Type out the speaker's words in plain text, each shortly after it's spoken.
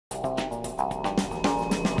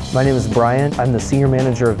My name is Brian. I'm the Senior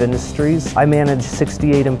Manager of Industries. I manage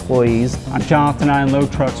 68 employees. I'm Jonathan. I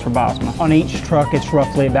unload trucks for Bosma. On each truck, it's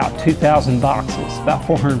roughly about 2,000 boxes, about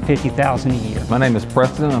 450,000 a year. My name is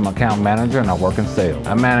Preston. I'm account manager and I work in sales.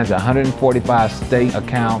 I manage 145 state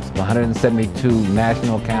accounts, 172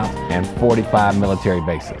 national accounts, and 45 military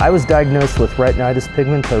bases. I was diagnosed with retinitis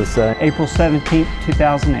pigmentosa. April 17,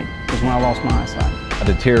 2008 is when I lost my eyesight. A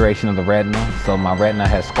deterioration of the retina, so my retina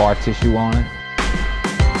has scar tissue on it.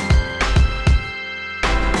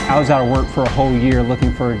 I was out of work for a whole year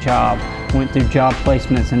looking for a job. Went through job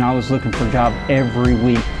placements and I was looking for a job every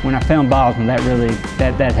week. When I found Bosma,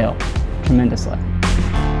 that helped tremendously.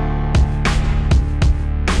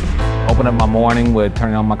 Open up my morning with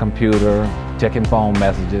turning on my computer, checking phone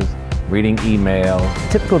messages, reading email. A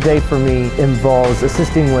typical day for me involves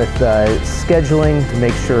assisting with scheduling to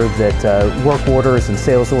make sure that work orders and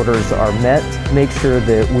sales orders are met, make sure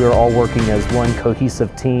that we're all working as one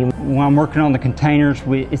cohesive team. When I'm working on the containers,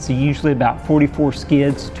 it's usually about 44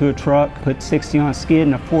 skids to a truck. Put 60 on a skid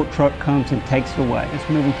and a fork truck comes and takes it away. It's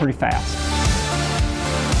moving pretty fast.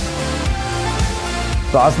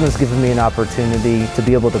 Bosma has given me an opportunity to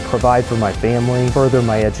be able to provide for my family, further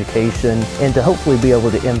my education, and to hopefully be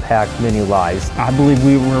able to impact many lives. I believe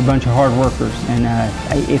we're a bunch of hard workers, and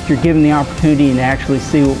if you're given the opportunity and actually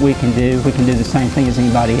see what we can do the same thing as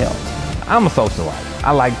anybody else. I'm a socialite.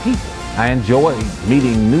 I like people. I enjoy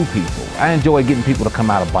meeting new people. I enjoy getting people to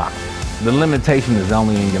come out of boxes. The limitation is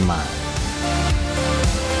only in your mind.